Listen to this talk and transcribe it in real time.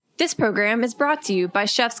This program is brought to you by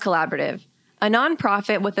Chefs Collaborative, a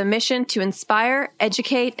nonprofit with a mission to inspire,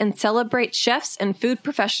 educate, and celebrate chefs and food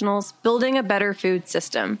professionals building a better food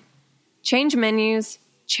system. Change menus,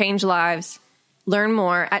 change lives. Learn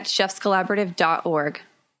more at chefscollaborative.org.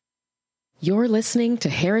 You're listening to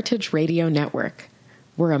Heritage Radio Network.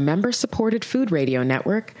 We're a member-supported food radio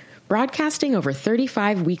network broadcasting over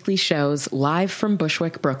 35 weekly shows live from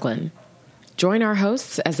Bushwick, Brooklyn. Join our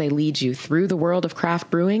hosts as they lead you through the world of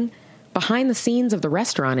craft brewing, behind the scenes of the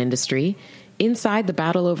restaurant industry, inside the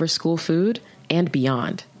battle over school food, and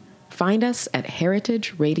beyond. Find us at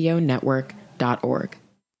heritageradionetwork.org.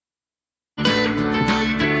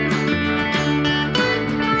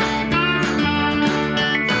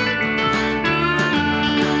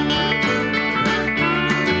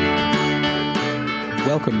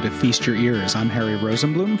 Welcome to Feast Your Ears. I'm Harry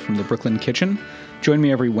Rosenblum from the Brooklyn Kitchen. Join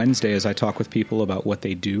me every Wednesday as I talk with people about what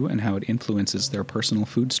they do and how it influences their personal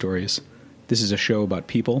food stories. This is a show about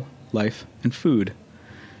people, life, and food.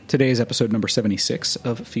 Today is episode number 76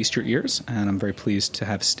 of Feast Your Ears, and I'm very pleased to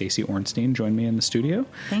have Stacey Ornstein join me in the studio.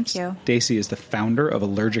 Thank you. Stacey is the founder of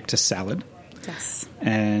Allergic to Salad. Yes.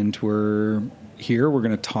 And we're going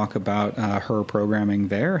to talk about her programming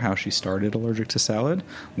there, how she started Allergic to Salad,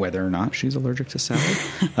 whether or not she's allergic to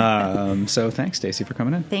salad. So thanks, Stacey, for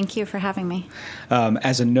coming in. Thank you for having me.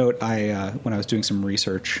 As a note, when I was doing some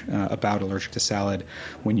research about Allergic to Salad,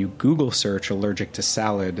 when you Google search Allergic to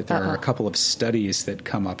Salad, there are a couple of studies that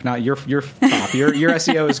come up. Now, your top, your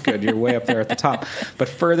SEO is good. You're way up there at the top. But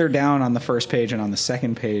further down on the first page and on the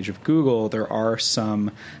second page of Google, there are some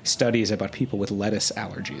studies about people with lettuce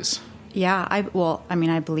allergies. Yeah, I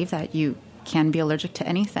believe that you can be allergic to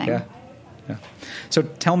anything. Yeah. So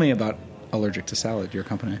tell me about Allergic to Salad, your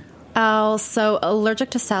company. So Allergic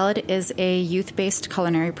to Salad is a youth-based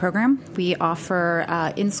culinary program. We offer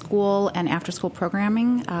in-school and after-school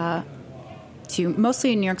programming to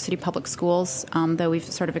mostly New York City public schools, though we've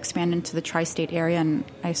sort of expanded into the tri-state area, and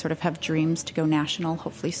I sort of have dreams to go national,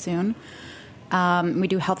 hopefully soon. We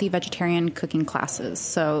do healthy vegetarian cooking classes.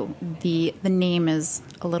 So the name is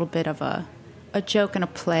a little bit of a joke and a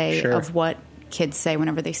play of what kids say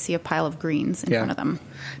whenever they see a pile of greens in front of them.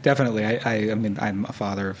 Definitely. I mean, I'm a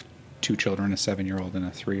father of two children, a 7-year-old and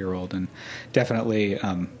a 3-year-old, and definitely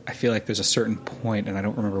I feel like there's a certain point, and I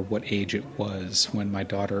don't remember what age it was, when my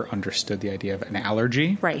daughter understood the idea of an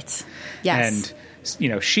allergy. Right. Yes. And,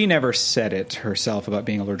 she never said it herself about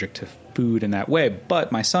being allergic to food in that way,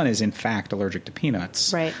 but my son is in fact allergic to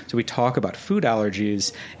peanuts. Right. So we talk about food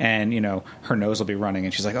allergies, and, her nose will be running,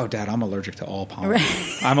 and she's like, oh, Dad, I'm allergic to all pollen.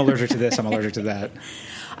 Right. I'm allergic to this, I'm allergic to that.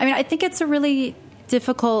 I mean, I think it's a really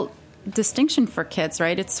difficult distinction for kids,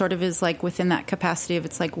 right? It sort of is like within that capacity of,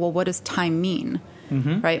 it's like, well, what does time mean?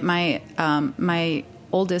 Mm-hmm. Right? My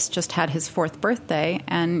oldest just had his 4th birthday,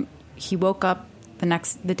 and he woke up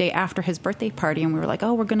the day after his birthday party, and we were like,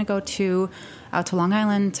 oh, we're going to go out to Long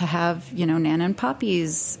Island to have, Nana and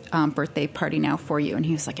Poppy's birthday party now for you. And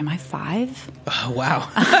he was like, am I 5? Oh, wow.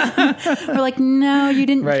 We're like, no, you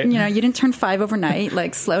didn't, right. You didn't turn 5 overnight,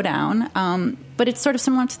 like slow down. But it's sort of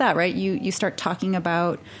similar to that, right? You start talking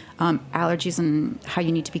about allergies and how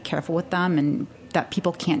you need to be careful with them, and that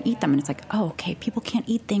people can't eat them. And it's like, oh, okay, people can't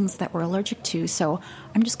eat things that we're allergic to. So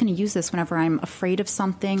I'm just going to use this whenever I'm afraid of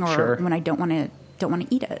something, or when I don't want to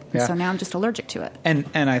eat it. Yeah. So now I'm just allergic to it. And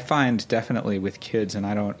I find definitely with kids, and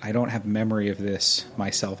I don't have memory of this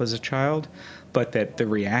myself as a child, but that the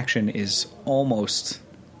reaction is almost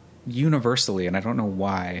universally, and I don't know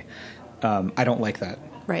why, I don't like that.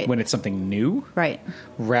 Right. When it's something new. Right.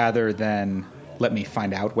 Rather than let me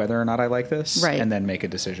find out whether or not I like this, right, and then make a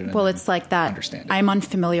decision. Well, it's like that. Understand it. I'm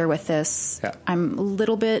unfamiliar with this. Yeah. I'm a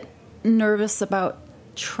little bit nervous about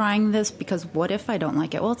trying this, because what if I don't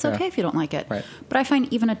like it? Well, it's okay if you don't like it. Right. But I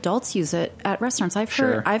find even adults use it at restaurants.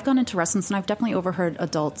 I've gone into restaurants, and I've definitely overheard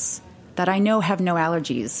adults that I know have no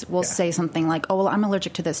allergies will say something like, oh, well, I'm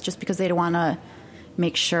allergic to this, just because they don't want to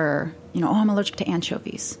make sure, oh, I'm allergic to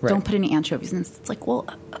anchovies. Right. Don't put any anchovies. And it's like, well,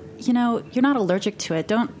 you're not allergic to it.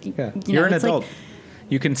 Don't. Yeah. You're an adult.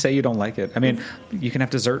 You can say you don't like it. I mean, you can have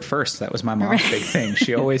dessert first. That was my mom's big thing.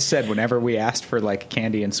 She always said, whenever we asked for like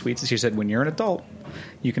candy and sweets, she said, when you're an adult,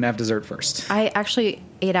 you can have dessert first. I actually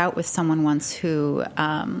ate out with someone once who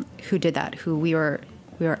did that. Who we were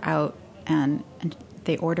out, and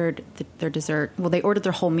they ordered their dessert. Well, they ordered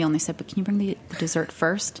their whole meal, and they said, but can you bring the dessert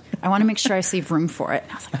first? I want to make sure I save room for it.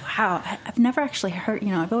 And I was like, wow, I've never actually heard,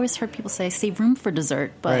 I've always heard people say save room for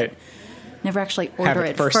dessert, but never actually order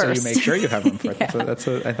it first. So you make sure you have room for it. I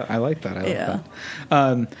like that. I like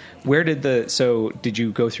that. So did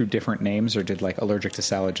you go through different names, or did like Allergic to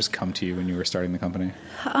Salad just come to you when you were starting the company?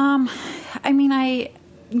 I mean,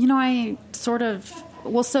 I sort of,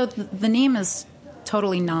 well, so the name is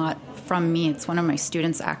totally not from me. It's one of my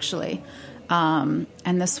students, actually. And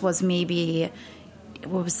this was maybe,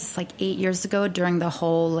 what was this, like 8 years ago during the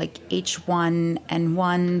whole like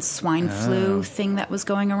H1N1 swine flu thing that was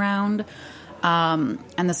going around. And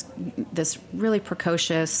this really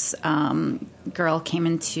precocious girl came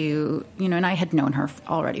into, and I had known her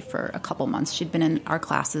already for a couple months. She'd been in our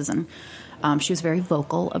classes, and she was very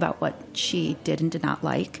vocal about what she did and did not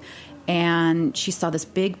like. And she saw this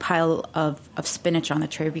big pile of spinach on the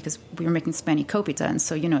tray because we were making spanakopita. And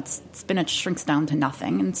so, spinach shrinks down to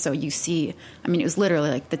nothing. And so you see, it was literally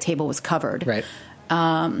like the table was covered. Right.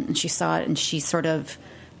 And she saw it, and she sort of,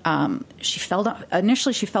 she fell down.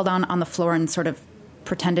 Initially, she fell down on the floor and sort of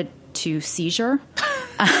pretended to seizure.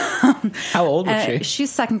 How old was she?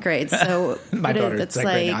 She's second grade, so my daughter's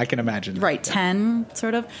second grade now. I can imagine. Right, 10,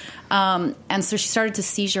 sort of. And so she started to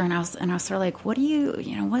seizure, and I was sort of like, "What do you,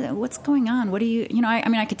 what's going on? What do you,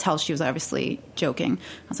 I could tell she was obviously joking.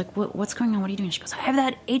 I was like, "What's going on? What are you doing?" She goes, "I have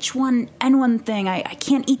that H1N1 thing. I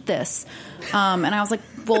can't eat this." And I was like,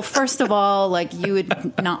 "Well, first of all, like you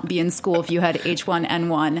would not be in school if you had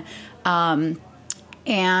H1N1."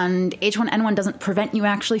 And H1N1 doesn't prevent you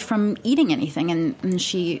actually from eating anything. And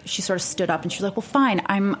she sort of stood up and she was like, "Well, fine,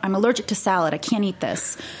 I'm allergic to salad. I can't eat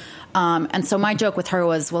this." And so my joke with her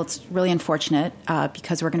was, well, it's really unfortunate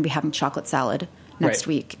because we're going to be having chocolate salad next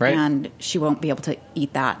week. Right. And she won't be able to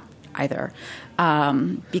eat that either.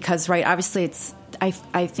 Because, obviously it's, I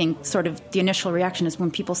think sort of the initial reaction is when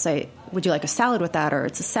people say, "Would you like a salad with that?" or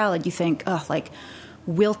 "It's a salad," you think, oh, like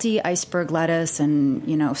wilty iceberg lettuce and,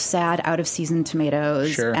 sad out-of-season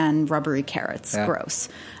tomatoes and rubbery carrots. Yeah. Gross.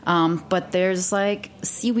 But there's like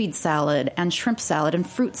seaweed salad and shrimp salad and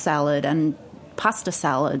fruit salad and pasta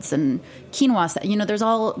salads and quinoa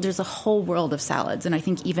salad. There's a whole world of salads. And I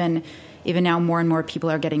think even now more and more people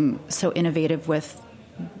are getting so innovative with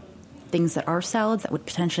things that are salads that would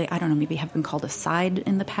potentially, I don't know, maybe have been called a side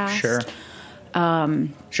in the past. Sure.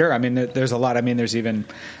 Sure. There's a lot. There's even,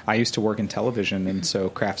 I used to work in television, and so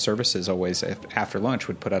craft services always, after lunch,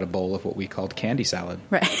 would put out a bowl of what we called candy salad.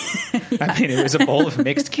 Right. Yeah. It was a bowl of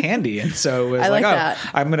mixed candy. And so it was that.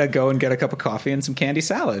 I'm going to go and get a cup of coffee and some candy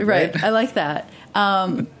salad. Right. I like that.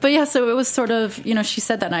 But yeah, so it was sort of, she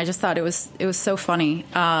said that, and I just thought it was so funny.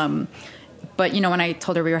 But, when I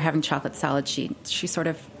told her we were having chocolate salad, she sort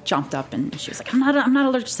of jumped up and she was like, I'm not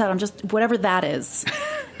allergic to salad. I'm just, whatever that is,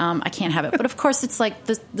 I can't have it. But of course, it's like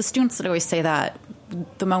the students that always say that,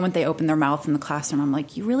 the moment they open their mouth in the classroom, I'm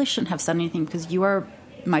like, you really shouldn't have said anything because you are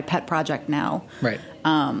my pet project now. Right.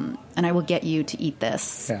 And I will get you to eat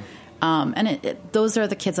this. Yeah. And those are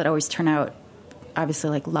the kids that always turn out, obviously,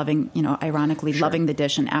 like loving, ironically, loving the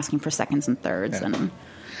dish and asking for seconds and thirds. Yeah.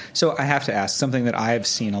 So I have to ask something that I've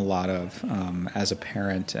seen a lot of as a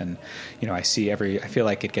parent, and I feel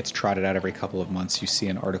like it gets trotted out every couple of months. You see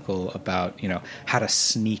an article about how to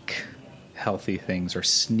sneak healthy things or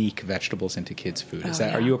sneak vegetables into kids' food.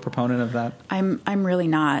 Are you a proponent of that? I'm really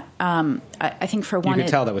not. I think for one, you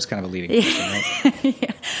could tell that was kind of a leading question,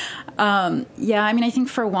 right? Yeah. I think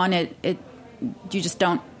for one,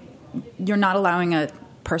 you're not allowing a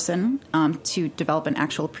person to develop an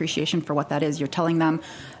actual appreciation for what that is. You're telling them,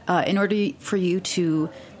 in order for you to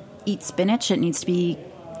eat spinach, it needs to be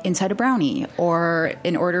inside a brownie, or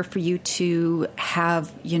in order for you to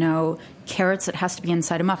have, carrots, it has to be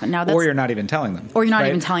inside a muffin. Now, or you're not even telling them. Or you're not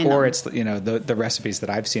even telling them. Or it's, the recipes that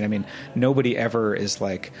I've seen. Nobody ever is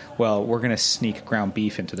like, well, we're going to sneak ground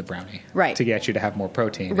beef into the brownie to get you to have more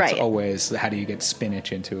protein. Right. It's always, how do you get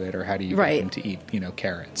spinach into it, or how do you get them to eat,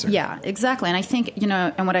 carrots? Yeah, exactly. And I think,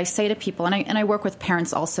 and what I say to people, and I work with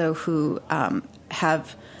parents also who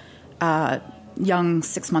have young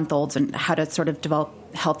 6-month-olds and how to sort of develop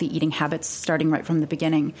healthy eating habits starting right from the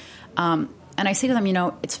beginning. And I say to them,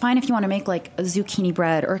 it's fine if you want to make like a zucchini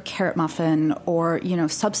bread or a carrot muffin, or,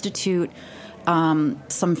 substitute some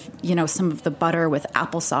of the butter with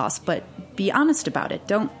applesauce, but be honest about it.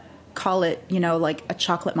 Don't call it, like a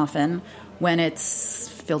chocolate muffin when it's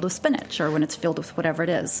filled with spinach or when it's filled with whatever it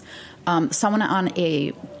is. Someone on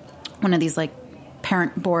one of these like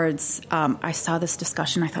parent boards, I saw this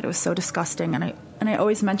discussion. I thought it was so disgusting, and I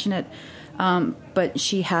always mention it. But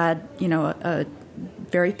she had, a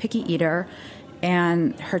very picky eater,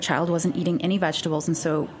 and her child wasn't eating any vegetables, and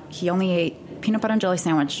so he only ate peanut butter and jelly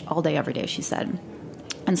sandwich all day, every day, she said.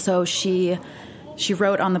 And so she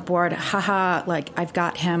wrote on the board, haha, like, I've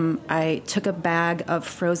got him. I took a bag of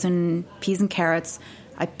frozen peas and carrots,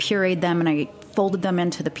 I pureed them, and I folded them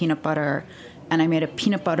into the peanut butter, and I made a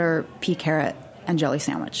peanut butter, pea carrot, and jelly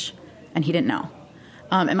sandwich. And he didn't know.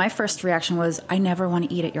 And my first reaction was, I never want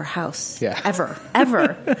to eat at your house. Yeah. Ever.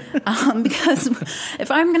 Because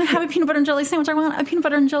if I'm going to have a peanut butter and jelly sandwich, I want a peanut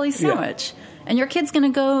butter and jelly sandwich. Yeah. And your kid's going to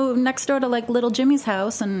go next door to like Little Jimmy's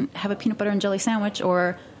house and have a peanut butter and jelly sandwich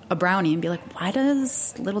or a brownie and be like, why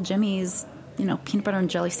does Little Jimmy's, peanut butter and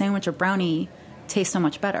jelly sandwich or brownie taste so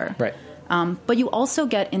much better? Right. But you also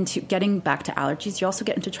get into, getting back to allergies, you also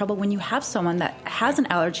get into trouble when you have someone that has an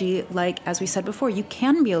allergy, like, as we said before, you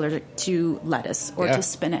can be allergic to lettuce or to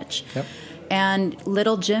spinach. Yep. And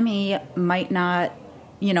little Jimmy might not,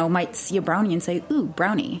 might see a brownie and say, ooh,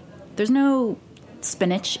 brownie. There's no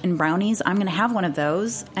spinach in brownies. I'm going to have one of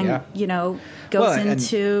those. And, goes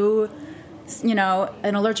into...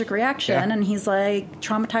 an allergic reaction, and he's like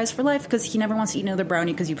traumatized for life because he never wants to eat another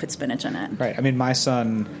brownie because you put spinach in it. Right. I mean, my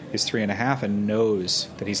son is 3.5 and knows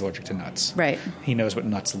that he's allergic to nuts. Right. He knows what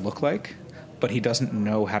nuts look like, but he doesn't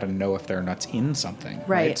know how to know if there are nuts in something.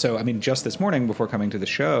 Right. So, I mean, just this morning before coming to the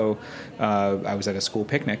show, I was at a school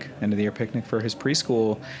picnic, end of the year picnic for his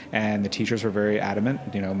preschool, and the teachers were very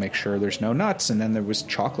adamant, make sure there's no nuts. And then there was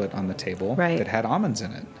chocolate on the table that had almonds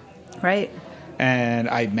in it. Right. And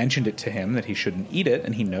I mentioned it to him that he shouldn't eat it,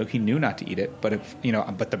 and he knew not to eat it. But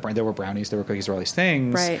there were brownies, there were cookies, there were all these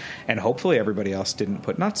things, right. And hopefully everybody else didn't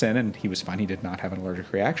put nuts in, and he was fine. He did not have an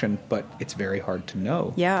allergic reaction, but it's very hard to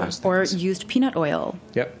know. Yeah, those or things. used peanut oil.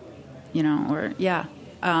 Yep.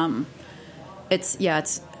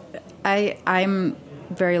 I'm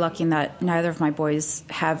very lucky in that neither of my boys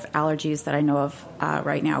have allergies that I know of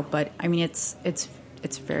right now. But I mean, it's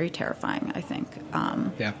very terrifying, I think.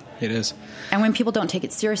 Yeah, it is. And when people don't take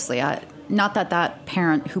it seriously, not that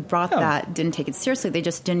parent who brought that didn't take it seriously, they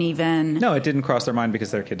just didn't even... No, it didn't cross their mind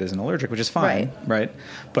because their kid isn't allergic, which is fine, right?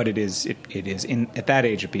 But it is at that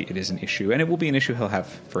age, it is an issue, and it will be an issue he'll have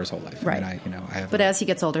for his whole life. Right. I mean, I have. But as he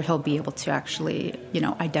gets older, he'll be able to actually,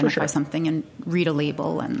 identify something and read a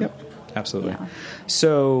label. And yep, absolutely. Yeah.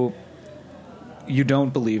 So... You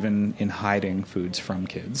don't believe in hiding foods from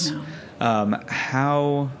kids. No.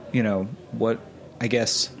 What, I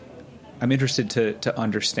guess, I'm interested to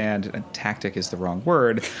understand, and tactic is the wrong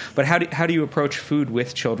word, but how do you approach food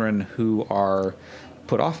with children who are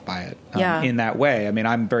put off by it in that way? I mean,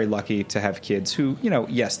 I'm very lucky to have kids who,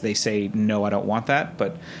 yes, they say, no, I don't want that,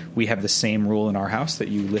 but we have the same rule in our house that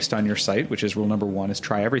you list on your site, which is rule number 1 is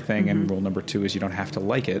try everything, and rule number 2 is you don't have to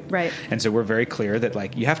like it. Right. And so we're very clear that,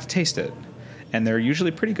 like, you have to taste it. And they're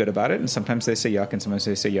usually pretty good about it. And sometimes they say yuck, and sometimes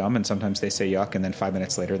they say yum, and sometimes they say yuck, and then 5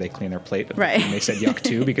 minutes later they clean their plate. Right. And they said yuck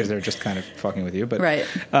too because they're just kind of fucking with you. But, right.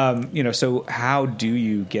 So how do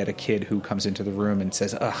you get a kid who comes into the room and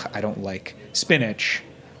says, ugh, I don't like spinach,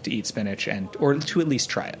 to eat spinach, or to at least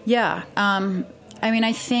try it? Yeah.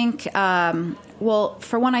 I think,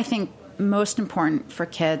 for one, I think most important for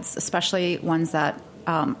kids, especially ones that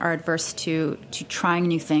are adverse to trying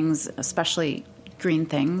new things, especially green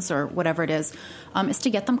things or whatever it is to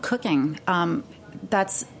get them cooking.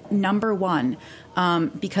 That's number one,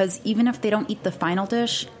 because even if they don't eat the final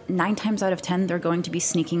dish, 9 times out of 10, they're going to be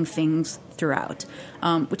sneaking things throughout,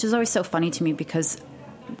 which is always so funny to me because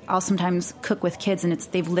I'll sometimes cook with kids and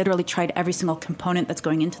they've literally tried every single component that's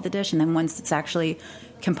going into the dish, and then once it's actually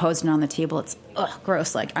composed and on the table, it's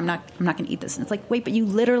gross. Like I'm not going to eat this. And it's like, wait, but you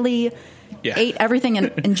literally ate everything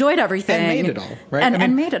and enjoyed everything and made it all, right?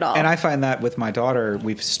 And made it all. And I find that with my daughter,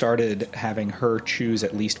 we've started having her choose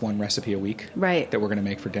at least one recipe a week, right, that we're going to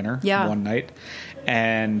make for dinner one night.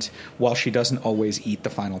 And while she doesn't always eat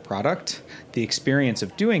the final product, the experience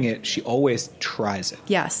of doing it, she always tries it.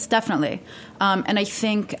 Yes, definitely. And I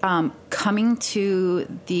think coming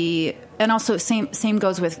to the... And also, same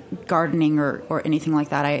goes with gardening or anything like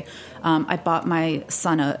that. I bought my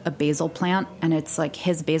son a basil plant, and it's like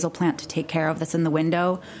his basil plant to take care of that's in the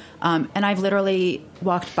window. And I've literally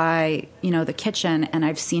walked by, the kitchen, and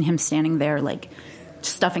I've seen him standing there like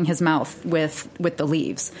stuffing his mouth with the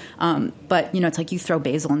leaves. But, it's like you throw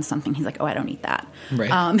basil in something. He's like, oh, I don't eat that.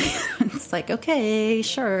 Right. It's like, okay,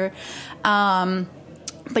 sure.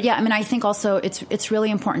 But yeah, I think also it's really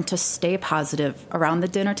important to stay positive around the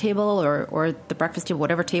dinner table or the breakfast table,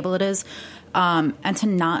 whatever table it is, and to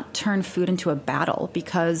not turn food into a battle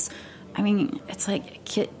because, it's like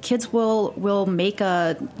kids will make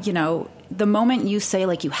the moment you say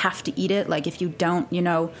like you have to eat it, like if you don't, you're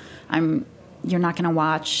not going to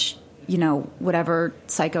watch whatever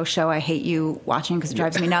psycho show I hate you watching because it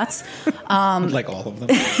drives me nuts. Like all of them.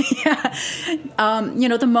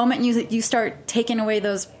 Yeah. The moment you start taking away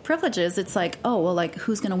those privileges, it's like, oh, well, like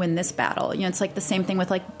who's going to win this battle? It's like the same thing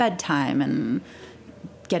with like bedtime and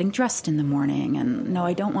getting dressed in the morning. And no,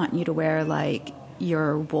 I don't want you to wear like,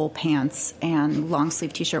 your wool pants and long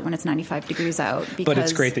sleeve t-shirt when it's 95 degrees out. Because, but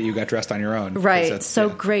it's great that you got dressed on your own. Right. So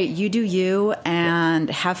great. You do you and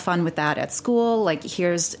have fun with that at school. Like,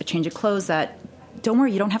 here's a change of clothes that, don't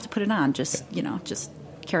worry, you don't have to put it on. Just, just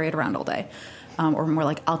carry it around all day. Or more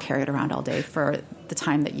like, I'll carry it around all day for the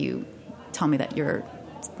time that you tell me that you're,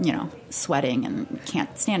 sweating and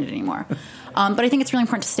can't stand it anymore. But I think it's really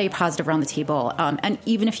important to stay positive around the table. And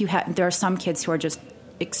even if there are some kids who are just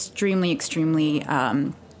extremely, extremely,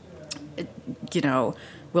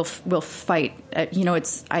 will fight.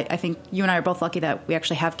 I think you and I are both lucky that we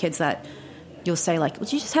actually have kids that you'll say, like, well,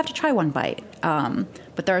 you just have to try one bite.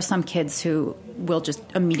 But there are some kids who will just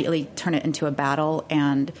immediately turn it into a battle,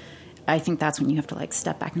 and I think that's when you have to, like,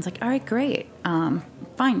 step back and it's like, all right, great.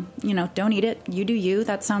 Fine. Don't eat it. You do you.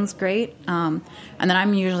 That sounds great. And then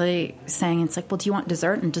I'm usually saying, it's like, well, do you want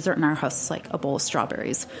dessert? And dessert in our house is like a bowl of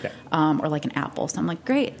strawberries, or like an apple. So I'm like,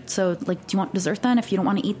 great. So, like, do you want dessert then? If you don't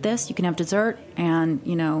want to eat this, you can have dessert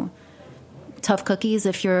and, tough cookies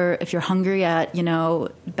if you're hungry at,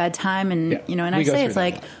 bedtime. And, and I say, it's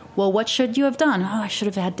like, well, what should you have done? Oh, I should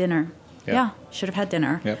have had dinner. Yeah, should have had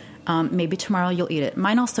dinner. Yep. Maybe tomorrow you'll eat it.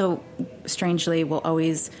 Mine also, strangely, will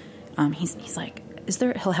always, he's like,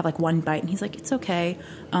 he'll have like one bite and he's like, it's okay.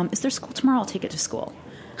 Is there school tomorrow? I'll take it to school.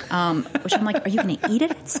 Which I'm like, are you going to eat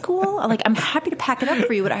it at school? Like, I'm happy to pack it up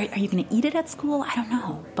for you, but are you going to eat it at school? I don't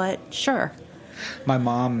know, but sure. My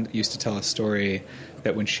mom used to tell a story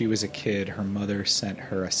that when she was a kid, her mother sent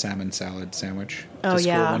her a salmon salad sandwich to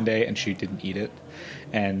school one day, and she didn't eat it.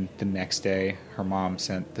 And the next day, her mom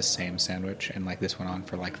sent the same sandwich, and, like, this went on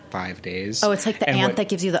for, like, 5 days. Oh, it's like the aunt that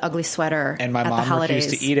gives you the ugly sweater and my at mom the holidays.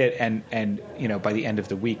 refused to eat it, and by the end of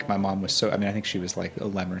the week, my mom was so, I think she was, like,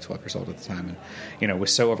 11 or 12 years old at the time, and,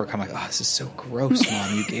 was so overcome, like, oh, this is so gross,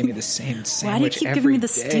 Mom. You gave me the same sandwich every day. Why do you keep giving me the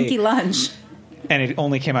stinky lunch? And it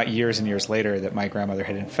only came out years and years later that my grandmother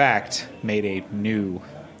had, in fact, made a new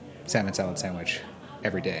salmon salad sandwich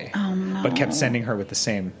every day. Oh, no. But kept sending her with the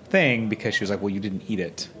same thing because she was like, well, you didn't eat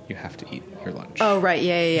it. You have to eat your lunch. Oh, right.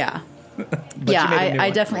 Yeah. Yeah, I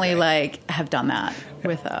definitely, like, have done that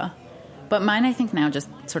with, but mine, I think now just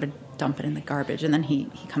sort of dump it in the garbage, and then he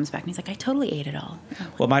comes back and he's like, I totally ate it all.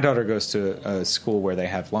 Well, my daughter goes to a school where they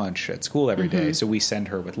have lunch at school every day, so we send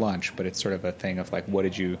her with lunch, but it's sort of a thing of like, what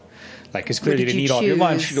did you, like, because clearly you didn't eat all of your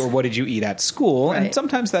lunch, or what did you eat at school? Right. And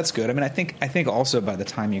sometimes that's good. I mean, I think also by the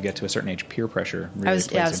time you get to a certain age, peer pressure really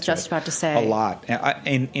plays I was just about to say a lot,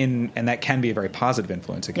 and that can be a very positive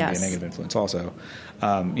influence. It can be a negative influence also.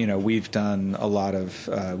 We've done a lot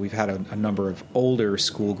of, we've had a number of older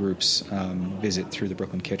school groups visit through the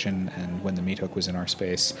Brooklyn Kitchen, and when the Meat Hook was in our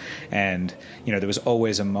space, and there was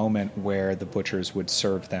always a moment where the butchers would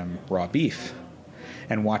serve them raw beef.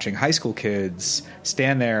 And watching high school kids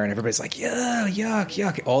stand there, and everybody's like, yeah,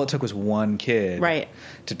 yuck. All it took was one kid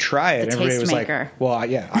to try it. The and everybody was maker. like, well,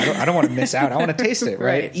 yeah, I don't want to miss out. I want to taste it,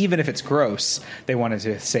 right? Even if it's gross, they wanted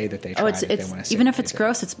to say that they tried it. They want to say even if it's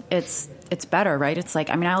gross, it's better, right? It's like,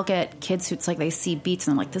 I mean, I'll get kids who, it's like they see beets,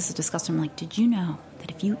 and I'm like, this is disgusting. I'm like, did you know that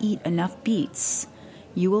if you eat enough beets,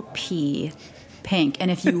 you will pee pink?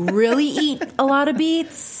 And if you really eat a lot of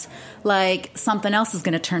beets, like, something else is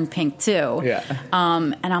going to turn pink too. Yeah.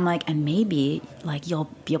 And I'm like, and maybe, like, you'll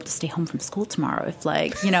be able to stay home from school tomorrow if,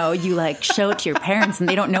 like, you like show it to your parents and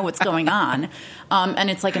they don't know what's going on. And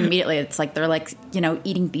it's like immediately, it's like they're like,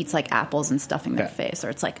 eating beets like apples and stuffing their face. Or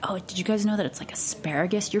it's like, oh, did you guys know that it's like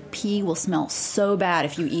asparagus? Your pee will smell so bad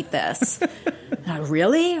if you eat this.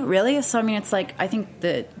 Really? So, I mean, it's like, I think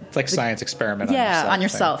that... It's like science experiment on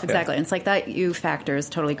yourself, exactly. And it's like that U factor is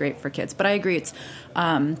totally great for kids. But I agree, it's...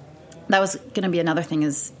 that was going to be another thing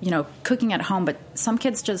is, cooking at home, but some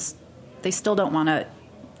kids just, they still don't want to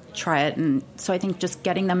try it. And so I think just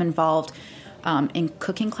getting them involved in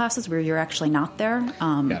cooking classes where you're actually not there,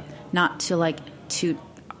 not to, like, toot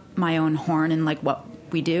my own horn and, like, what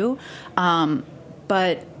we do.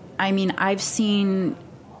 But, I mean, I've seen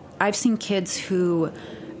kids who...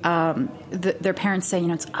 their parents say,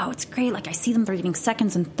 it's great. Like, I see them, they're eating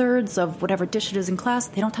seconds and thirds of whatever dish it is in class.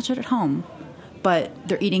 They don't touch it at home, but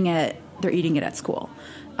they're eating it at school.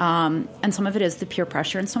 And some of it is the peer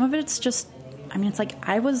pressure, and some of it's just, I mean, it's like,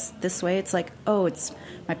 I was this way. It's like, oh, it's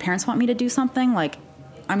my parents want me to do something. Like,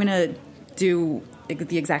 I'm going to do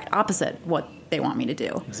the exact opposite what they want me to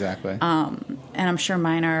do. Exactly. And I'm sure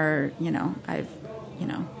mine are, I've,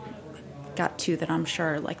 got two that I'm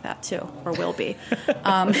sure like that too, or will be.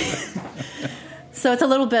 So it's a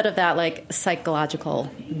little bit of that, like, psychological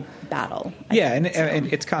battle. And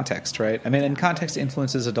it's context, right? I mean, and context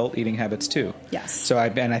influences adult eating habits too. Yes. So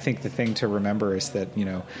I think the thing to remember is that,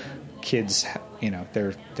 kids,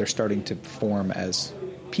 they're starting to form as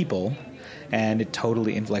people, and it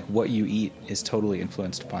totally like what you eat is totally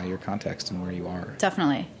influenced by your context and where you are.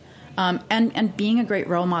 Definitely. And being a great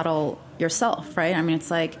role model yourself, right? I mean,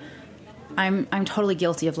 it's like I'm totally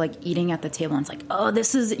guilty of like eating at the table and it's like, oh,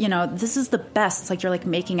 this is the best. It's like you're like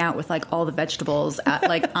making out with like all the vegetables at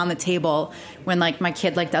like on the table when like my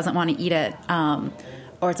kid like doesn't want to eat it.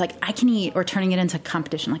 Or it's like I can eat, or turning it into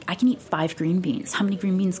competition. Like I can eat 5 green beans. How many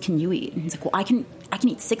green beans can you eat? And he's like, well, I can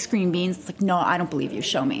eat 6 green beans. It's like, no, I don't believe you.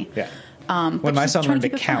 Show me. Yeah. When my son learned to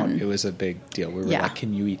count, it was a big deal. We were like,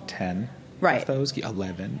 can you eat 10? Right. Of those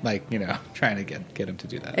 11, like, trying to get him to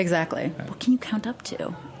do that. Exactly. Yeah. What can you count up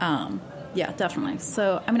to? Yeah, definitely.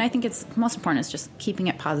 So, I mean, I think it's most important is just keeping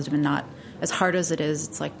it positive and not as hard as it is.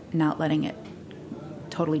 It's like not letting it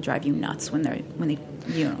totally drive you nuts when they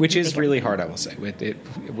which is really hard, I will say.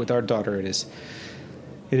 With our daughter, it is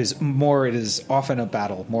often a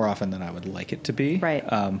battle, more often than I would like it to be. Right.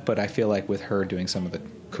 But I feel like with her doing some of the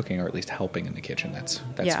cooking, or at least helping in the kitchen, that's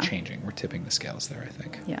changing. We're tipping the scales there, I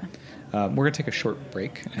think. Yeah. We're going to take a short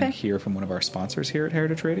break and hear from one of our sponsors here at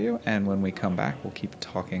Heritage Radio. And when we come back, we'll keep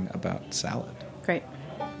talking about salad. Great.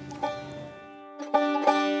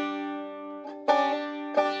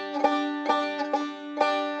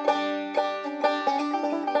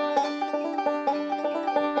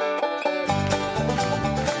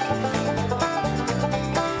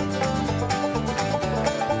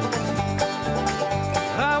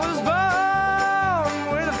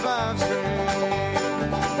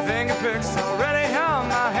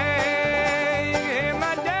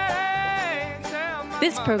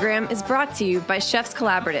 This program is brought to you by Chefs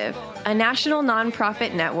Collaborative, a national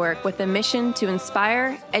nonprofit network with a mission to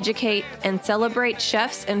inspire, educate, and celebrate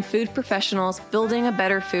chefs and food professionals building a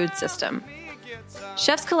better food system.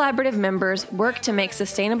 Chefs Collaborative members work to make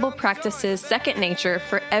sustainable practices second nature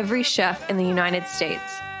for every chef in the United States.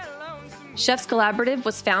 Chefs Collaborative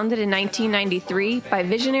was founded in 1993 by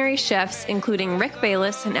visionary chefs including Rick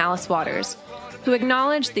Bayless and Alice Waters, who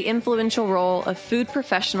acknowledge the influential role of food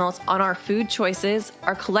professionals on our food choices,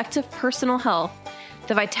 our collective personal health,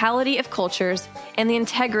 the vitality of cultures, and the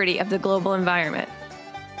integrity of the global environment.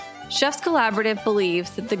 Chefs Collaborative believes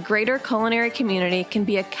that the greater culinary community can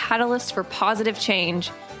be a catalyst for positive change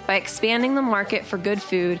by expanding the market for good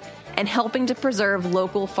food and helping to preserve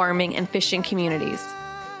local farming and fishing communities.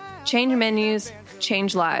 Change menus,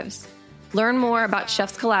 change lives. Learn more about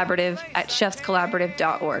Chefs Collaborative at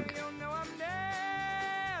chefscollaborative.org.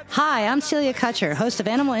 Hi, I'm Celia Kutcher, host of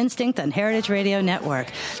Animal Instinct on Heritage Radio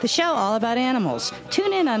Network, the show all about animals.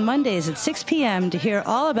 Tune in on Mondays at 6 p.m. to hear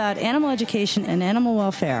all about animal education and animal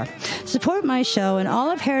welfare. Support my show and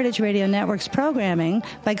all of Heritage Radio Network's programming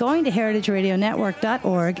by going to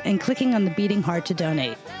heritageradionetwork.org and clicking on the beating heart to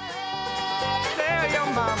donate.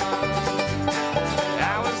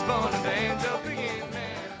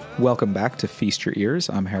 Welcome back to Feast Your Ears.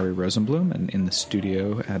 I'm Harry Rosenblum, and in the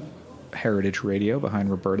studio at Heritage Radio behind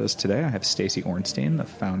Roberta's today, I have Stacey Ornstein, the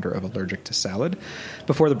founder of Allergic to Salad.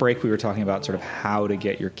 Before the break, we were talking about sort of how to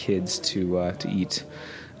get your kids to eat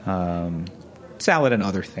salad and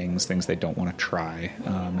other things they don't want to try.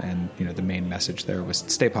 And the main message there was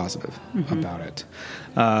stay positive about it.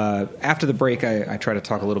 After the break, I try to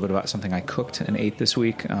talk a little bit about something I cooked and ate this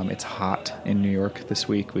week. It's hot in New York this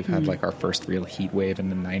week. We've had like our first real heat wave in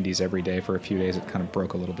the 90s every day for a few days. It kind of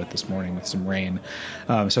broke a little bit this morning with some rain.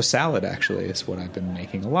 So salad actually is what I've been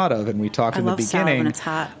making a lot of. And we talked in the beginning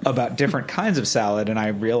about different kinds of salad. And I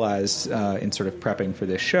realized in sort of prepping for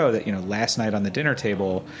this show that, last night on the dinner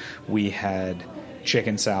table, we had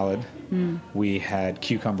chicken salad, we had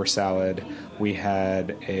cucumber salad, we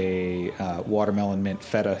had a watermelon mint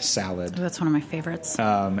feta salad. Oh, that's one of my favorites.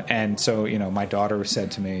 And so, my daughter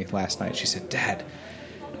said to me last night, she said, "Dad,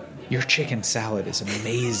 your chicken salad is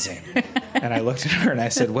amazing." And I looked at her and I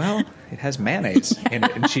said, "Well, it has mayonnaise in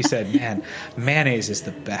it." And she said, "Man, mayonnaise is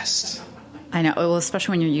the best." I know. Well,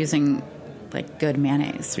 especially when you're using like good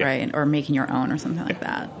mayonnaise, right? Or making your own or something like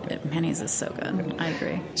that. Mayonnaise is so good. I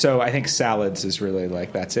agree. So I think salads is really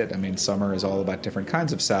like, that's it. I mean, summer is all about different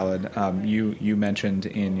kinds of salad. You mentioned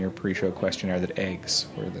in your pre-show questionnaire that eggs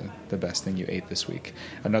were the best thing you ate this week.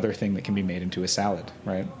 Another thing that can be made into a salad,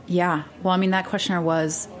 right? Yeah. Well, I mean, that questionnaire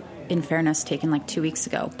was, in fairness, taken like 2 weeks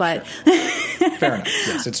ago. But fair enough.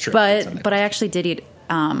 Yes, it's true. But I actually did eat.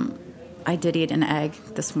 I did eat an egg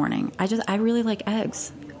this morning. I really like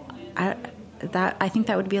eggs. I think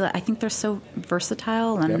that would be like, I think they're so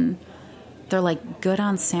versatile and they're like good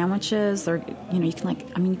on sandwiches. They're, you can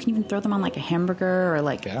you can even throw them on like a hamburger or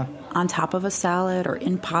like on top of a salad or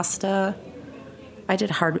in pasta. did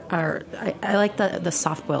hard. Or I like the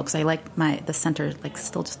soft boil because I like the center like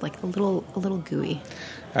still just like a little gooey.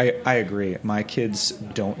 I agree. My kids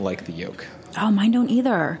don't like the yolk. Oh, mine don't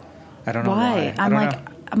either. I don't know why.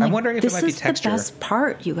 I'm wondering if it might be texture. This is the best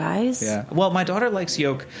part, you guys. Yeah. Well, my daughter likes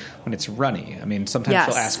yolk when it's runny. I mean, sometimes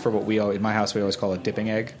she'll ask for what in my house we always call a dipping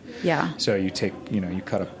egg. Yeah. So you take, you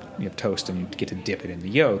cut up, you have toast and you get to dip it in the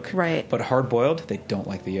yolk. Right. But hard boiled, they don't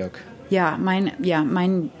like the yolk. Yeah, mine,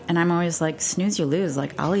 and I'm always like, snooze, you lose.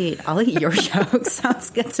 Like, I'll eat your yolk.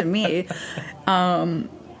 Sounds good to me. But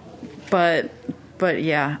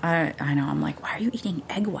yeah, I know. I'm like, why are you eating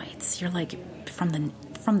egg whites? You're like from the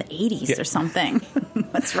 80s or something.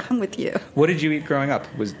 What's wrong with you? What did you eat growing up?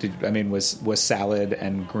 Was salad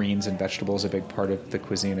and greens and vegetables a big part of the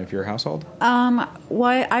cuisine of your household?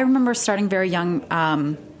 Well, I remember starting very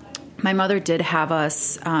young. My mother did have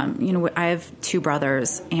us, I have two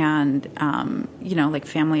brothers and, like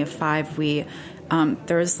family of five,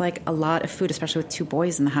 there was like a lot of food, especially with two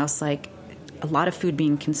boys in the house, like a lot of food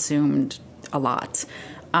being consumed a lot.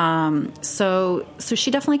 So she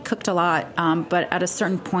definitely cooked a lot. But at a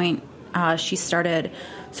certain point, she started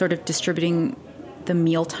sort of distributing the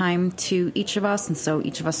mealtime to each of us. And so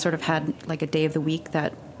each of us sort of had like a day of the week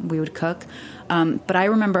that we would cook. But I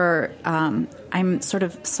remember, I'm sort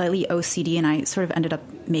of slightly OCD and I sort of ended up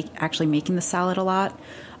actually making the salad a lot.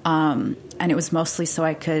 And it was mostly so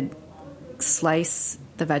I could slice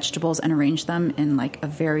the vegetables and arrange them in like a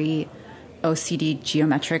very OCD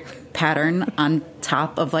geometric pattern on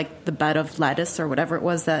top of like the bed of lettuce or whatever it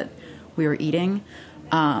was that we were eating.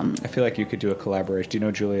 I feel like you could do a collaboration. Do you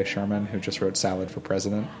know Julia Sherman, who just wrote Salad for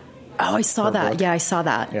President? Oh, I saw that. Yeah, I saw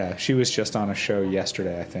that. Yeah, she was just on a show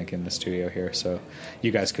yesterday, I think, in the studio here. So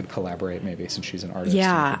you guys could collaborate maybe since she's an artist.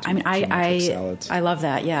 Yeah, I mean, I love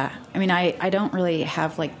that. Yeah. I mean, I don't really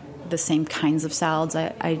have like the same kinds of salads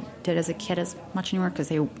I did as a kid as much anymore because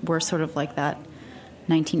they were sort of like that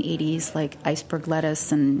 1980s, like iceberg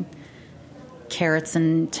lettuce and carrots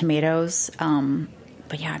and tomatoes.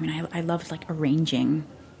 But yeah, I mean, I loved like arranging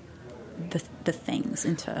the things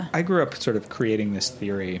into... I grew up sort of creating this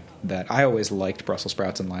theory that I always liked Brussels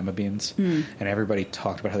sprouts and lima beans, and everybody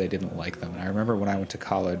talked about how they didn't like them. And I remember when I went to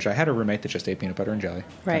college, I had a roommate that just ate peanut butter and jelly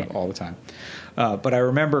kind of all the time. But I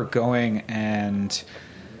remember going and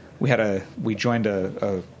we joined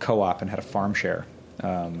a co-op and had a farm share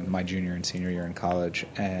my junior and senior year in college,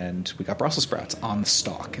 and we got Brussels sprouts on the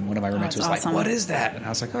stalk, and one of my roommates was awesome. Like, what is that? And I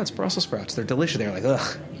was like, oh, it's Brussels sprouts. They're delicious. They were like,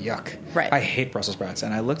 ugh, yuck. Right. I hate Brussels sprouts.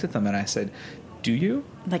 And I looked at them and I said, do you?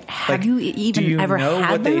 Like, have you even ever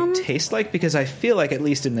had them? Do you know what they taste like? Because I feel like at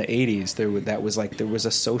least in the 80s, there was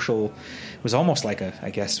a social, it was almost like I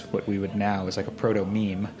guess what we would now is like a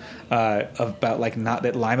proto-meme about like not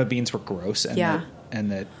that lima beans were gross and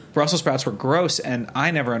that Brussels sprouts were gross, and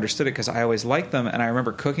I never understood it because I always liked them, and I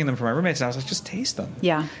remember cooking them for my roommates, and I was like, just taste them.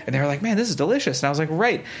 Yeah. And they were like, man, this is delicious. And I was like,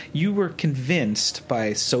 right, you were convinced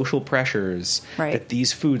by social pressures that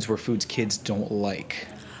these foods were foods kids don't like.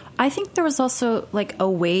 I think there was also like a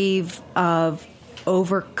wave of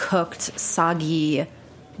overcooked, soggy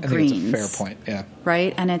greens. I think it's a fair point, yeah.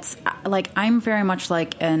 Right? And it's like, I'm very much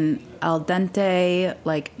like an al dente,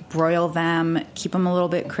 like broil them, keep them a little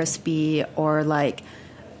bit crispy, or like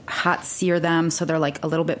hot sear them so they're like a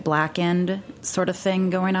little bit blackened sort of thing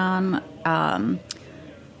going on. And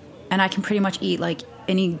I can pretty much eat like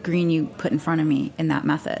any green you put in front of me in that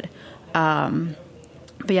method.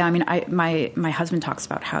 But yeah, I mean, my husband talks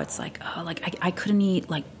about how it's like, oh, like I couldn't eat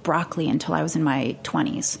like broccoli until I was in my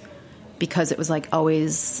 20s because it was like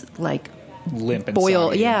always like limp and boil.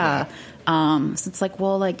 soggy. Yeah. So it's like,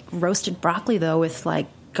 well, like roasted broccoli though with like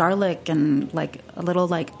garlic and like a little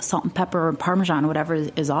like salt and pepper or Parmesan or whatever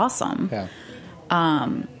is awesome. Yeah.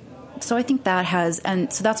 So I think that has,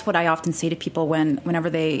 and so that's what I often say to people whenever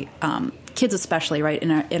they, kids especially, right,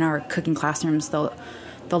 in our cooking classrooms, they'll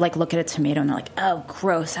like look at a tomato and they're like, oh,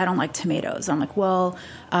 gross, I don't like tomatoes. I'm like, well,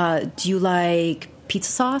 do you like pizza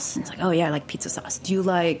sauce? And it's like, oh yeah, I like pizza sauce. Do you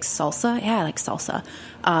like salsa? Yeah, I like salsa.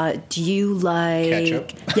 Do you like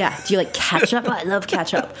ketchup? Yeah, do you like ketchup? I love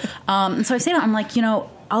ketchup. And so I say that, I'm like,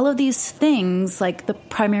 all of these things, like the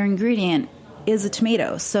primary ingredient is a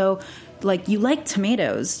tomato. So like you like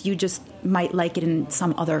tomatoes, you just might like it in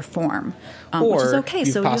some other form, or which is okay. You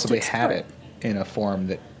so possibly you had it in a form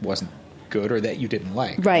that wasn't good or that you didn't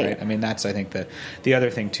like. Right. I mean, that's, I think, the other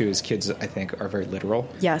thing too is kids, I think, are very literal.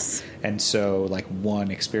 Yes. And so like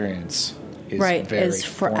one experience is very is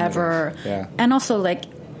forever. Yeah. And also like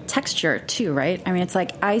texture too, right? I mean, it's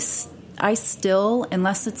like I still,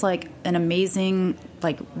 unless it's like an amazing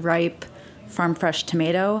like ripe farm fresh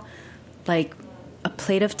tomato, like a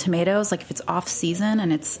plate of tomatoes, like if it's off season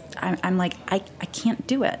and I'm like, I can't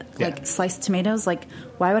do it. Yeah. Like sliced tomatoes, like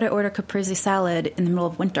why would I order caprese salad in the middle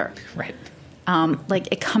of winter? Right. Like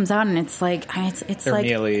it comes out and it's like, it's They're like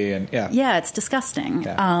mealy and yeah, it's disgusting.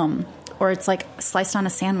 Yeah. Or it's like sliced on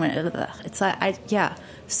a sandwich. It's like,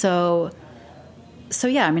 So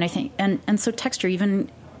yeah, I mean, I think, and so texture,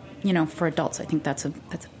 even, you know, for adults, I think that's a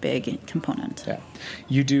big component. Yeah.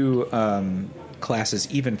 You do classes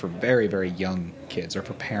even for very, very young kids or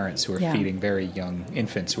for parents who are feeding very young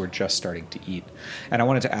infants who are just starting to eat. And I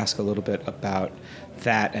wanted to ask a little bit about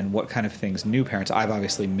that and what kind of things new parents. I've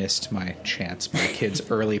obviously missed my chance. My kid's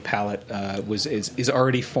early palate is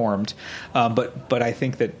already formed, but I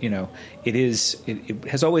think that, you know, it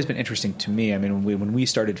has always been interesting to me. I mean, when we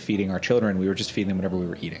started feeding our children, we were just feeding them whatever we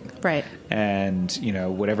were eating, right? And you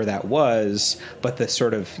know, whatever that was. But the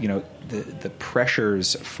sort of, you know, the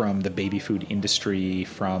pressures from the baby food industry,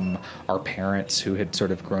 from our parents who had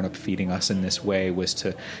sort of grown up feeding us in this way, was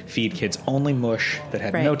to feed kids only mush that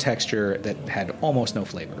had no texture, that had almost no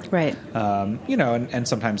flavor. Right. You know, and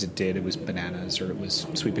sometimes it did. It was bananas or it was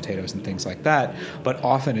sweet potatoes and things like that. But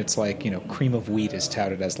often it's like, you know, cream of wheat is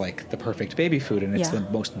touted as like the perfect baby food, and it's the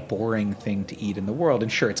most boring thing to eat in the world.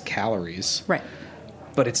 And sure, it's calories. Right.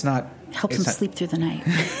 But it's not... Helps them sleep through the night.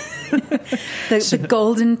 the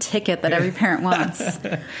golden ticket that every parent wants.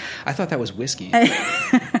 I thought that was whiskey.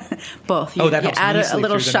 Both. You add a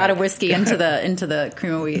little shot of whiskey into the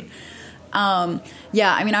cream of wheat.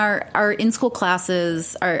 Yeah, I mean, our in-school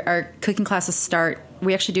classes, our cooking classes start,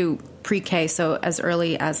 we actually do pre-K, so as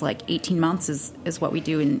early as like 18 months is what we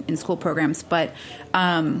do in school programs. But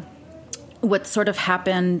what sort of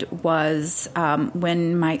happened was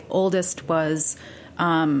when my oldest was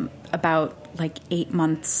about like 8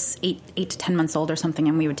 to 10 months old or something,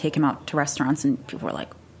 and we would take him out to restaurants, and people were like,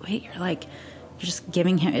 wait, you're just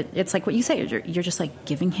giving him, it's like what you say, you're just like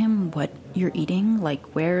giving him what you're eating,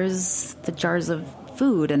 like where's the jars of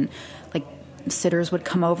food? And like sitters would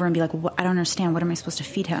come over and be like, I don't understand, what am I supposed to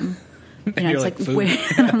feed him? You know, it's like where,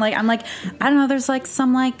 I'm like, I don't know, there's like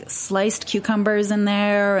some like sliced cucumbers in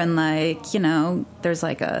there, and like, you know, there's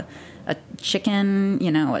like a chicken,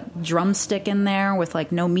 you know, a drumstick in there with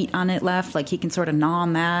like no meat on it left, like he can sort of gnaw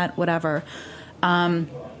on that, whatever. But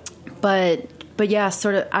yeah,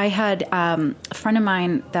 sort of, I had a friend of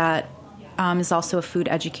mine that is also a food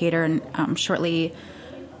educator, and shortly,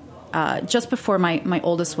 just before my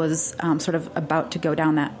oldest was sort of about to go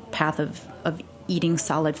down that path of eating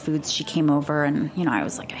solid foods, she came over, and, you know, I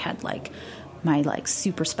was like, I had like my like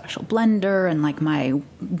super special blender and like my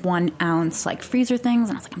 1 ounce like freezer things,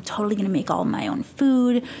 and I was like, I'm totally gonna make all my own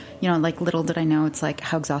food, you know. Like little did I know, it's like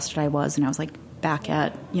how exhausted I was, and I was like back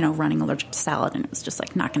at, you know, running Allergic to Salad, and it was just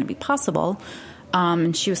like not going to be possible.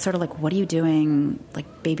 And she was sort of like, what are you doing,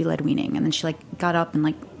 like baby-led weaning? And then she like got up and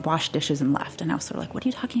like washed dishes and left, and I was sort of like, what are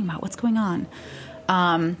you talking about? What's going on?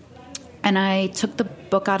 And I took the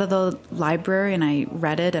book out of the library and I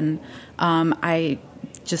read it, and I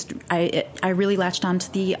really latched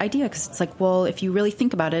onto the idea, because it's like, well, if you really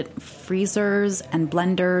think about it, freezers and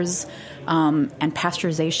blenders and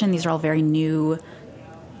pasteurization, these are all very new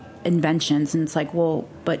inventions, and it's like, well,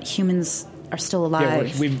 but humans are still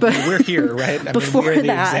alive. Yeah, we're here, right? I mean, we're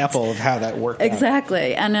the example of how that worked.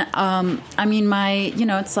 Exactly. And I mean,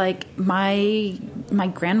 it's like my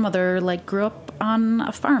grandmother like grew up on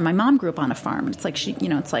a farm. My mom grew up on a farm. It's like she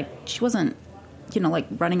wasn't, you know, like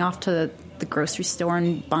running off to the grocery store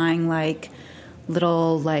and buying like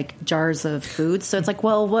little like jars of food. So it's like,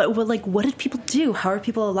 well, what did people do? How are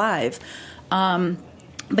people alive?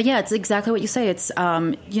 But yeah, it's exactly what you say. It's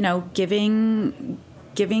you know, giving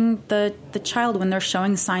the child when they're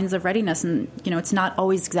showing signs of readiness, and you know, it's not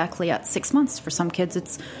always exactly at 6 months. For some kids,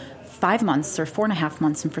 it's 5 months or 4.5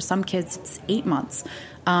 months, and for some kids, it's 8 months.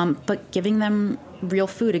 But giving them real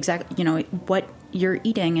food, exactly, you know, what you're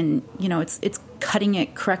eating, and you know, it's cutting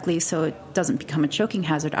it correctly so it doesn't become a choking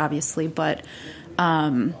hazard, obviously, but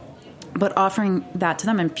offering that to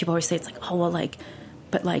them. And people always say, it's like, oh well, like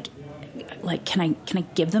can I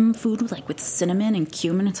give them food like with cinnamon and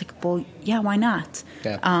cumin? It's like, well, yeah, why not?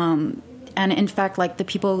 Yeah. And in fact, like the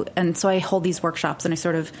people, and so I hold these workshops and I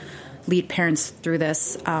sort of lead parents through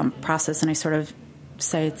this process, and I sort of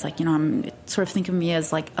say, it's like, you know, I'm sort of think of me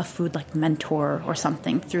as like a food like mentor or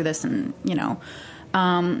something through this, and you know.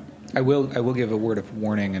 I will give a word of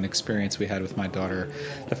warning. An experience we had with my daughter.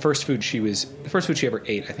 The first food she ever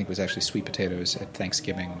ate, I think, was actually sweet potatoes at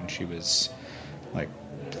Thanksgiving when she was like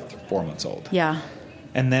 4 months old. Yeah.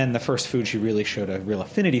 And then the first food she really showed a real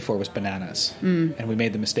affinity for was bananas. And we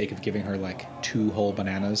made the mistake of giving her like 2 whole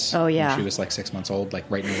bananas. Oh, yeah. When she was like 6 months old, like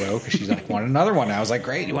right in a row, because she's like, wanted another one. And I was like,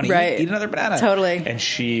 great, you want to Right. eat another banana? Totally. And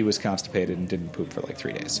she was constipated and didn't poop for like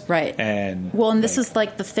 3 days. Right. And this is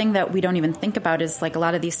like the thing that we don't even think about is like a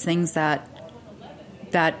lot of these things that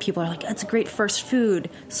people are like, it's a great first food.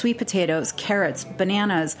 Sweet potatoes, carrots,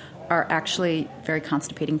 bananas are actually very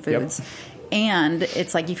constipating foods. Yep. And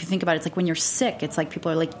it's like, if you think about it, it's like when you're sick, it's like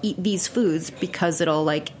people are like, eat these foods because it'll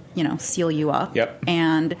like, seal you up. Yep.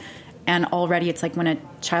 And already it's like when a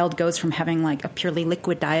child goes from having like a purely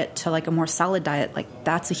liquid diet to like a more solid diet, like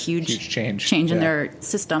that's a huge change in their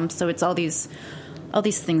system. So it's all these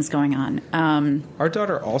things going on. Our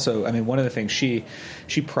daughter also, I mean, one of the things she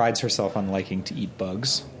prides herself on liking to eat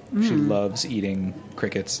bugs. She loves eating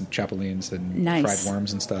crickets and chapulines and fried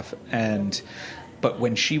worms and stuff. But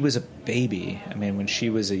when she was a baby, I mean, when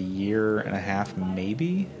she was 1.5 years,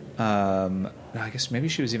 maybe, I guess maybe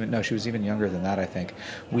she was even younger than that, I think.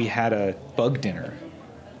 We had a bug dinner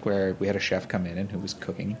where we had a chef come in and who was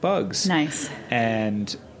cooking bugs. Nice.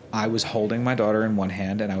 And I was holding my daughter in one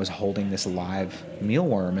hand and I was holding this live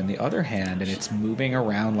mealworm in the other hand, and it's moving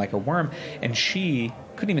around like a worm. And she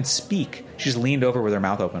couldn't even speak. She just leaned over with her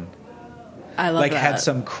mouth open. I love that. Had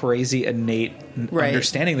some crazy innate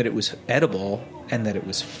understanding that it was edible and that it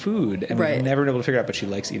was food, and we've never been able to figure it out, but she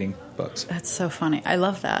likes eating bugs. That's so funny. I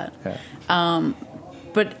love that. Yeah.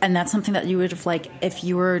 And that's something that you would have, like, if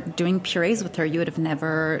you were doing purees with her, you would have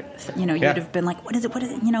never, you would have been like, what is it,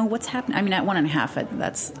 what's happening? I mean, at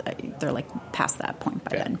 1.5, they're like past that point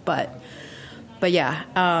by then. But yeah,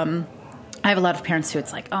 I have a lot of parents who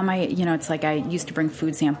it's like, it's like I used to bring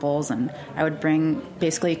food samples, and I would bring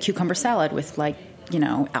basically a cucumber salad with like,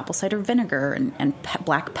 apple cider vinegar and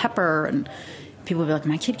black pepper, and people would be like,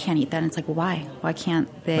 my kid can't eat that. And it's like, well, why? Why can't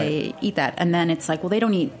they eat that? And then it's like, well, they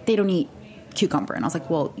don't eat cucumber. And I was like,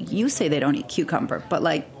 well, you say they don't eat cucumber, but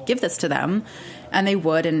like, give this to them. And they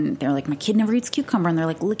would, and they're like, my kid never eats cucumber. And they're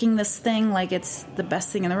like licking this thing like it's the best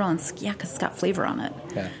thing in the world. And it's, yeah, because it's got flavor on it.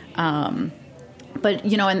 Yeah. But,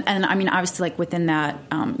 and I mean, obviously, like, within that,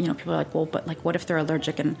 people are like, well, but, like, what if they're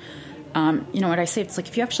allergic? And, what I say, it's like,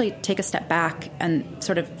 if you actually take a step back and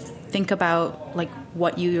sort of think about, like,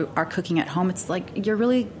 what you are cooking at home, it's like you're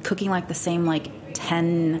really cooking, like, the same, like,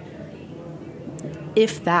 10,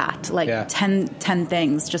 if that, like, 10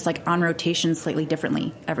 things, just, like, on rotation slightly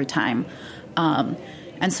differently every time.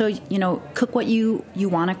 And so, cook what you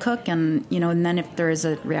want to cook, and, and then if there is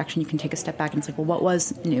a reaction, you can take a step back and say, well, what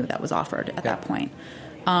was new that was offered at that point?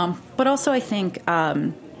 But also I think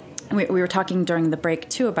we were talking during the break,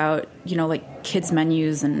 too, about, like kids'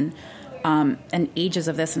 menus and ages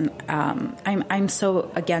of this. And I'm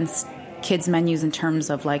so against kids' menus in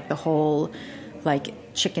terms of, like, the whole, like,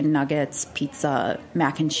 chicken nuggets, pizza,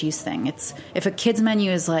 mac and cheese thing. It's, if a kid's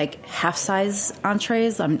menu is like half size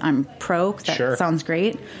entrees, I'm pro. That sounds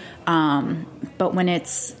great. But when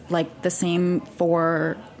it's like the same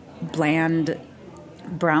 4 bland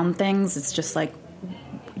brown things, it's just like,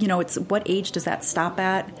 it's, what age does that stop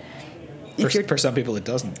at? For some people, it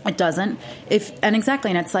doesn't. It doesn't. And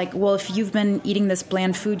exactly. And it's like, well, if you've been eating this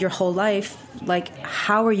bland food your whole life, like,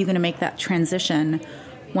 how are you going to make that transition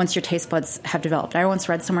once your taste buds have developed? I once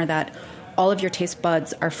read somewhere that all of your taste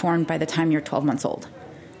buds are formed by the time you're 12 months old.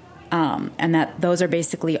 And that those are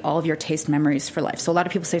basically all of your taste memories for life. So a lot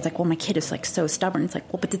of people say, it's like, well, my kid is like so stubborn. It's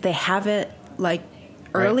like, well, but did they have it like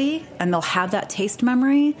early? Right. And they'll have that taste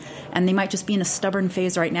memory, and they might just be in a stubborn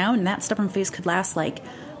phase right now. And that stubborn phase could last like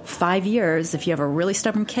 5 years if you have a really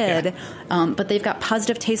stubborn kid. Yeah. But they've got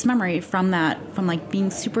positive taste memory from that, from like being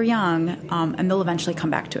super young. And they'll eventually come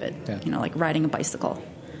back to it, like riding a bicycle.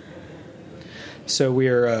 So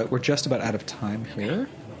we're just about out of time here,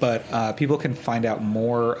 but people can find out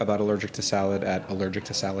more about Allergic to Salad at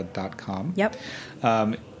allergictosalad.com. Yep.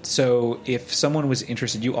 So if someone was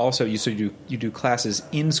interested, you do classes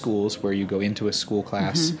in schools where you go into a school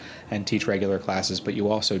class and teach regular classes, but you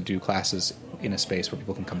also do classes in a space where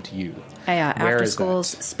people can come to you. Yeah, after schools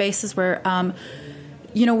spaces where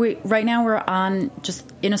right now we're on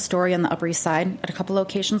just in Astoria on the Upper East Side at a couple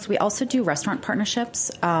locations. We also do restaurant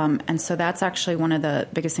partnerships, and so that's actually one of the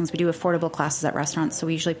biggest things. We do affordable classes at restaurants, so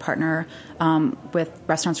we usually partner with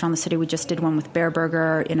restaurants around the city. We just did one with Bear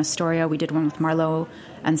Burger in Astoria. We did one with Marlowe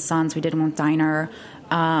and Sons. We did one with Diner,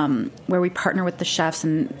 where we partner with the chefs,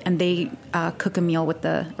 and they cook a meal with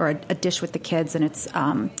a dish with the kids, and it's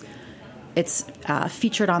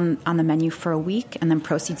featured on the menu for a week, and then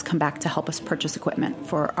proceeds come back to help us purchase equipment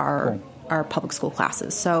for our public school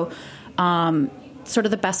classes. So sort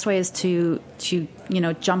of the best way is to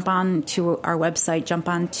jump on to our website, jump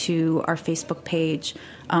on to our Facebook page.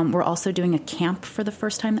 We're also doing a camp for the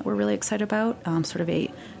first time that we're really excited about, sort of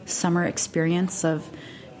a summer experience of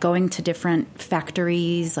going to different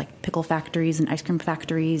factories, like pickle factories and ice cream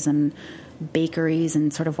factories and bakeries,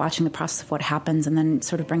 and sort of watching the process of what happens, and then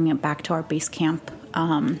sort of bringing it back to our base camp.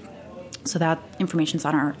 So that information's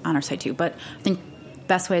on our site too. But I think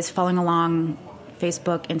best way is following along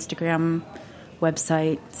Facebook, Instagram,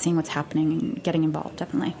 website, seeing what's happening and getting involved,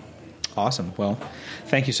 definitely. Awesome. Well,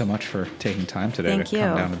 thank you so much for taking time today Thank to you.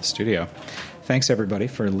 come down to the studio. Thanks, everybody,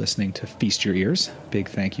 for listening to Feast Your Ears. Big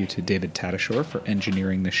thank you to David Tatasciore for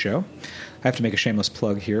engineering this show. I have to make a shameless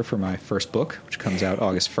plug here for my first book, which comes out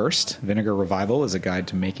August 1st. Vinegar Revival is a guide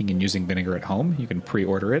to making and using vinegar at home. You can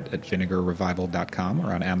pre-order it at vinegarrevival.com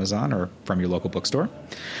or on Amazon or from your local bookstore.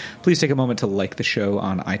 Please take a moment to like the show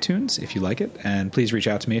on iTunes if you like it, and please reach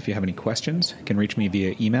out to me if you have any questions. You can reach me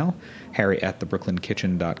via email,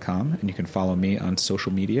 harry@thebrooklynkitchen.com, and you can follow me on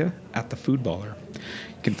social media @thefoodballer.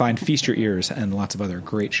 You can find Feast Your Ears and lots of other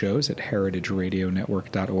great shows at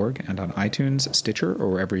heritageradionetwork.org and on iTunes, Stitcher,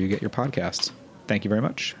 or wherever you get your podcasts. Thank you very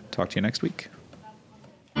much. Talk to you next week.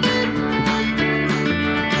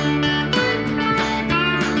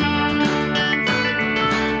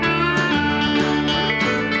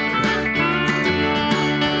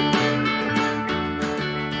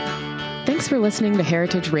 Thanks for listening to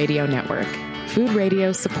Heritage Radio Network, food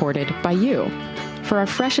radio supported by you. For our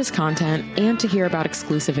freshest content and to hear about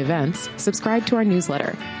exclusive events, subscribe to our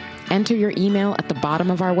newsletter. Enter your email at the bottom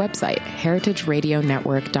of our website,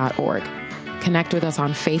 heritageradionetwork.org. Connect with us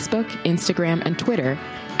on Facebook, Instagram, and Twitter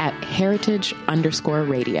at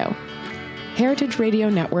heritage_radio. Heritage Radio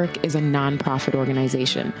Network is a nonprofit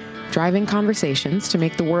organization driving conversations to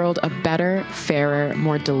make the world a better, fairer,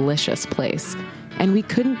 more delicious place. And we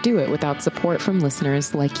couldn't do it without support from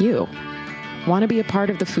listeners like you. Want to be a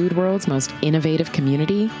part of the food world's most innovative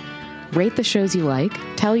community? Rate the shows you like,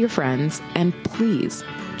 tell your friends, and please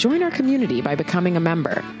join our community by becoming a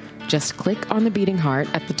member. Just click on the beating heart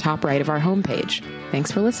at the top right of our homepage.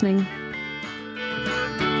 Thanks for listening.